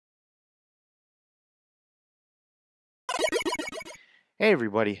Hey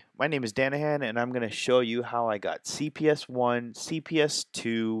everybody, my name is dannahan and I'm going to show you how I got CPS1,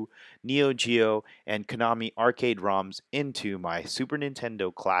 CPS2, Neo-Geo, and Konami arcade ROMs into my Super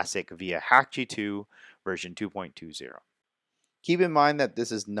Nintendo Classic via HakChi 2 version 2.20. Keep in mind that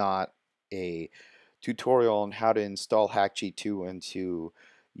this is not a tutorial on how to install HakChi 2 into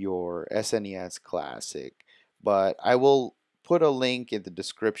your SNES Classic, but I will put a link in the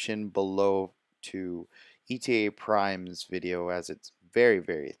description below to ETA Prime's video as it's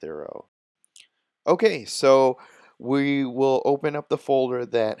very thorough. Okay, so we will open up the folder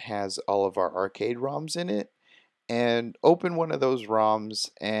that has all of our arcade ROMs in it and open one of those ROMs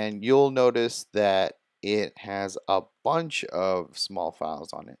and you'll notice that it has a bunch of small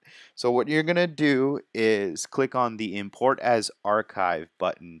files on it. So what you're going to do is click on the Import as Archive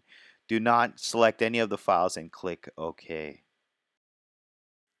button. Do not select any of the files and click OK.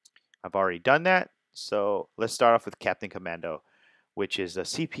 I've already done that, so let's start off with Captain Commando, which is a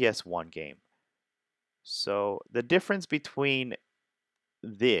CPS1 game. So the difference between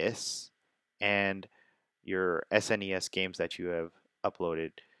this and your SNES games that you have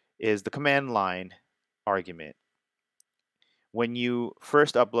uploaded is the command line argument. When you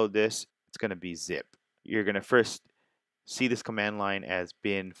first upload this, it's going to be zip. You're going to first see this command line as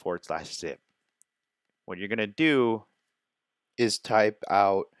bin/zip. What you're going to do is type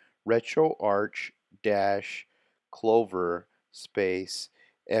out retroarch-clover space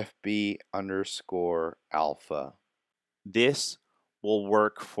FB_alpha. This will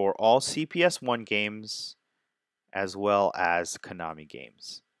work for all CPS1 games as well as Konami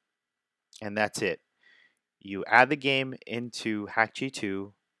games. And that's it. You add the game into HakChi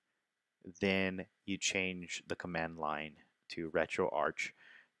 2, then you change the command line to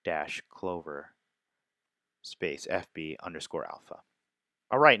retroarch-clover space FB_alpha.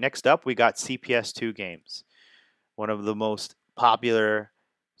 All right, next up we got CPS2 games. One of the most popular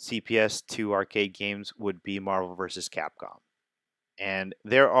CPS2 arcade games would be Marvel Vs. Capcom. And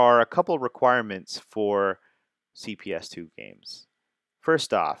there are a couple requirements for CPS2 games.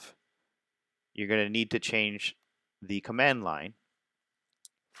 First off, you're going to need to change the command line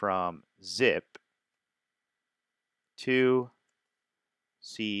from zip to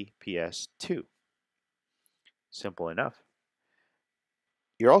CPS2. Simple enough.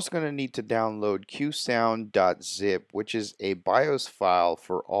 You're also going to need to download qsound.zip, which is a BIOS file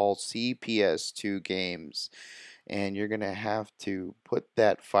for all CPS2 games. And you're going to have to put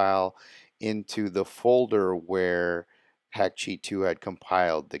that file into the folder where HakChi 2 had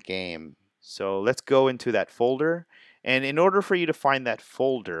compiled the game. So let's go into that folder. And in order for you to find that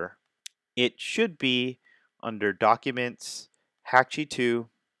folder, it should be under Documents, HakChi 2,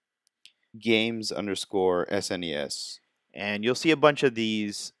 Games_SNES. And you'll see a bunch of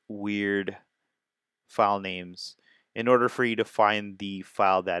these weird file names. In order for you to find the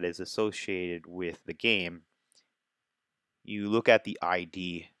file that is associated with the game, you look at the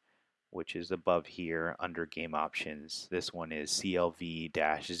ID, which is above here under game options. This one is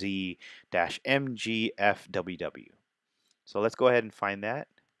CLV-Z-MGFWW. So let's go ahead and find that.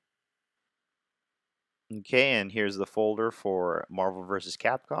 Okay, and here's the folder for Marvel vs.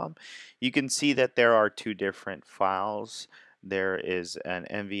 Capcom. You can see that there are two different files. There is an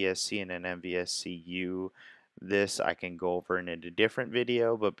MVSC and an MVSCU. This I can go over in a different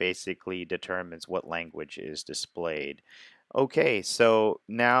video, but basically determines what language is displayed. Okay, so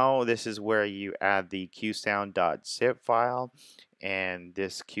now this is where you add the qsound.zip file, and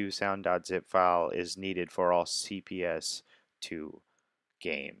this qsound.zip file is needed for all CPS2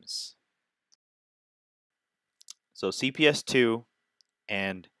 games. So CPS2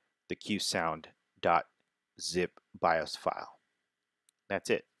 and the qsound.zip BIOS file. That's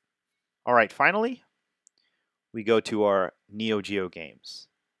it. All right, finally, we go to our Neo-Geo games.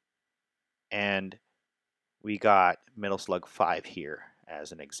 And we got Metal Slug 5 here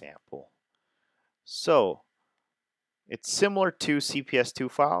as an example. So it's similar to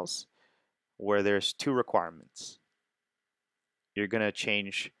CPS2 files where there's two requirements. You're going to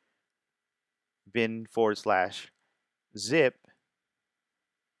change bin/zip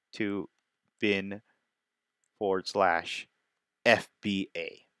to bin/FBA.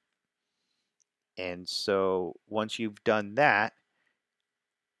 And so once you've done that,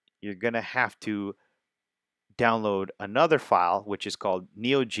 you're going to have to download another file which is called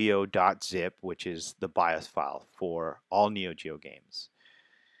neogeo.zip, which is the BIOS file for all Neo Geo games.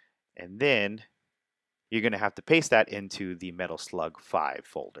 And then you're going to have to paste that into the Metal Slug 5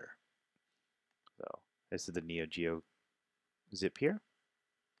 folder. So this is the Neo Geo zip here.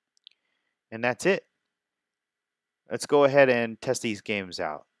 And that's it. Let's go ahead and test these games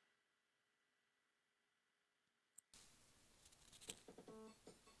out.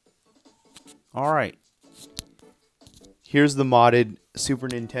 All right. Here's the modded Super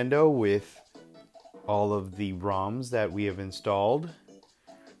Nintendo with all of the ROMs that we have installed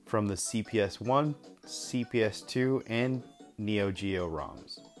from the CPS1, CPS2, and Neo-Geo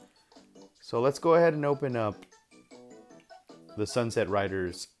ROMs. So let's go ahead and open up the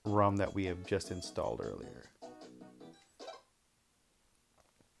Sunsetriders ROM that we have just installed earlier.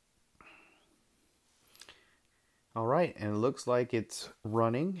 All right, and it looks like it's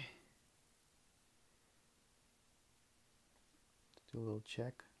running. Do a little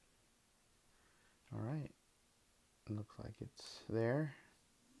check. All right, looks like it's there.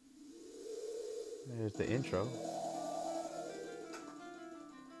 There's the intro.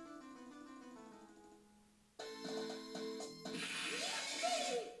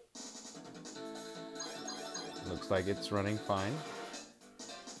 Looks like it's running fine.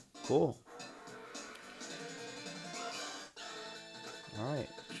 Cool. All right,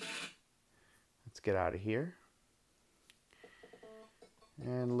 let's get out of here.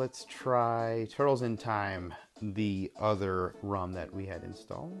 And let's try Turtles in Time, the other ROM that we had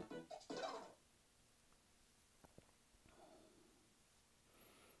installed.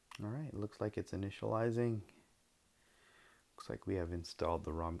 All right, looks like it's initializing. Looks like we have installed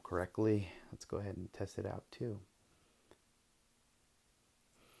the ROM correctly. Let's go ahead and test it out too.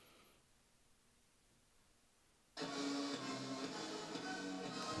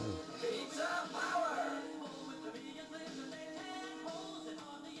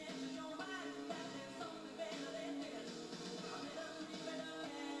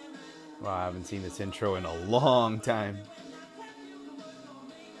 Wow, I haven't seen this intro in a long time.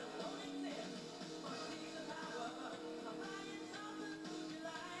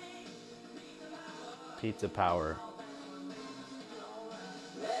 Pizza Power.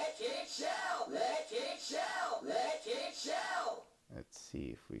 Let's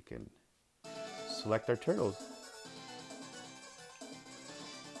see if we can select our turtles.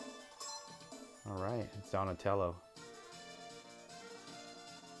 All right, it's Donatello.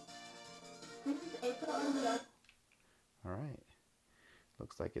 All right,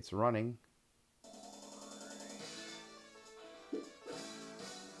 looks like it's running. All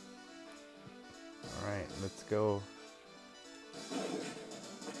right, let's go.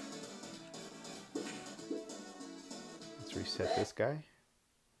 Let's reset this guy.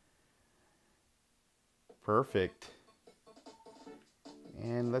 Perfect.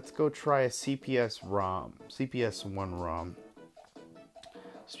 And let's go try a CPS1 ROM.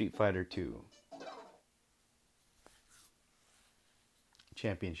 Street Fighter 2.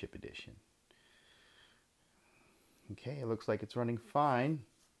 Championship Edition. Okay, it looks like it's running fine.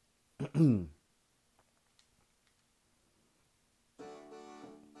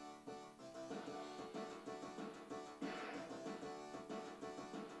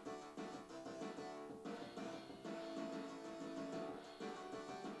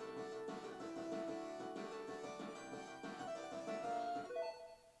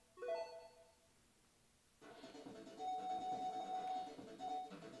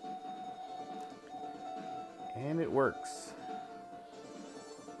 And it works.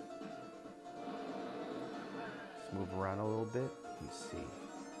 Let's move around a little bit and see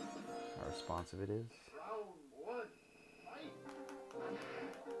how responsive it is.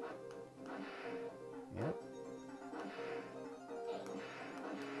 Yep.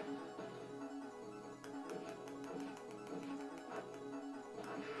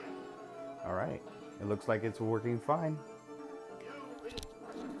 All right. It looks like it's working fine.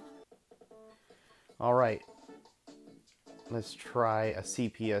 All right. Let's try a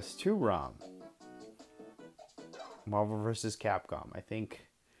CPS2 ROM. Marvel Vs Capcom. I think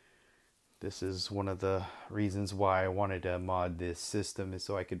this is one of the reasons why I wanted to mod this system, is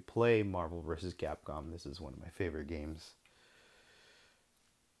so I could play Marvel Vs Capcom. This is one of my favorite games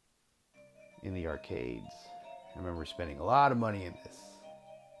in the arcades. I remember spending a lot of money in this.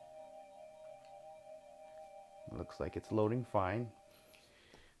 It looks like it's loading fine.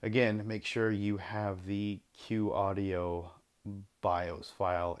 Again, make sure you have the qaudio BIOS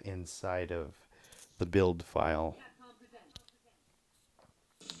file inside of the build file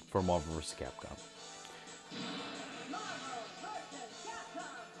for Marvel vs. Capcom.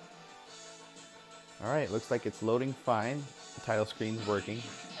 Alright, looks like it's loading fine. The title screen's working.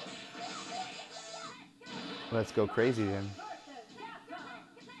 Let's go crazy then.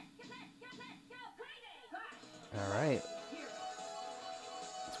 Alright.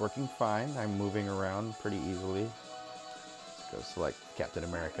 It's working fine. I'm moving around pretty easily. Let's go select Captain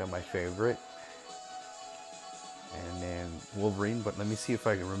America, my favorite. And then Wolverine, but let me see if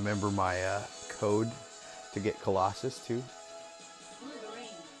I can remember my code to get Colossus too.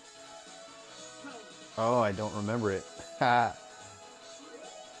 Oh, I don't remember it. Alright,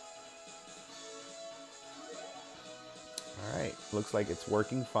 looks like it's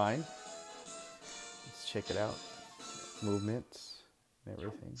working fine. Let's check it out. Movements and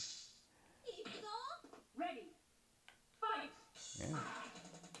everything. Yeah.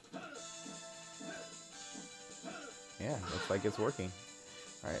 Yeah, looks like it's working.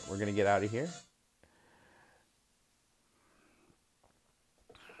 Alright, we're gonna get out of here.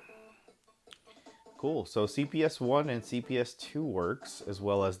 Cool, so CPS1 and CPS2 works, as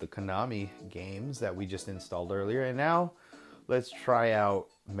well as the Konami games that we just installed earlier. And now, let's try out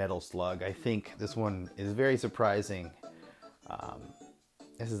Metal Slug. I think this one is very surprising.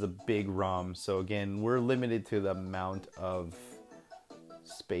 This is a big ROM, so again, we're limited to the amount of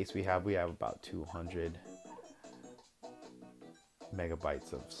space we have. We have about 200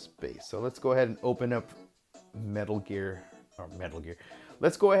 megabytes of space. So let's go ahead and open up Metal Gear.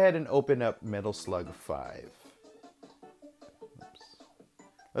 Let's go ahead and open up Metal Slug 5. Oops.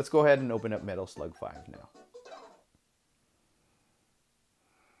 Let's go ahead and open up Metal Slug 5 now.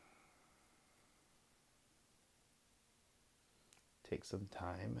 Take some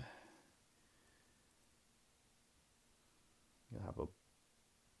time. You'll have a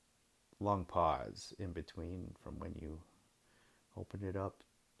long pause in between from when you open it up.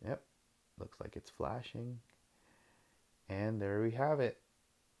 Yep, looks like it's flashing. And there we have it.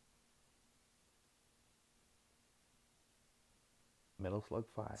 Metal Slug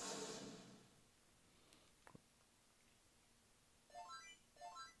 5.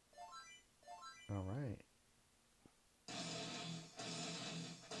 All right.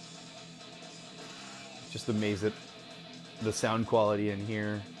 Just amazed at the sound quality in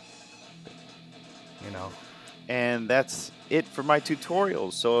here, you know. And that's it for my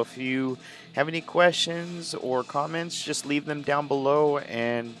tutorials. So if you have any questions or comments, just leave them down below,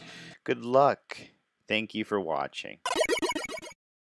 and good luck. Thank you for watching.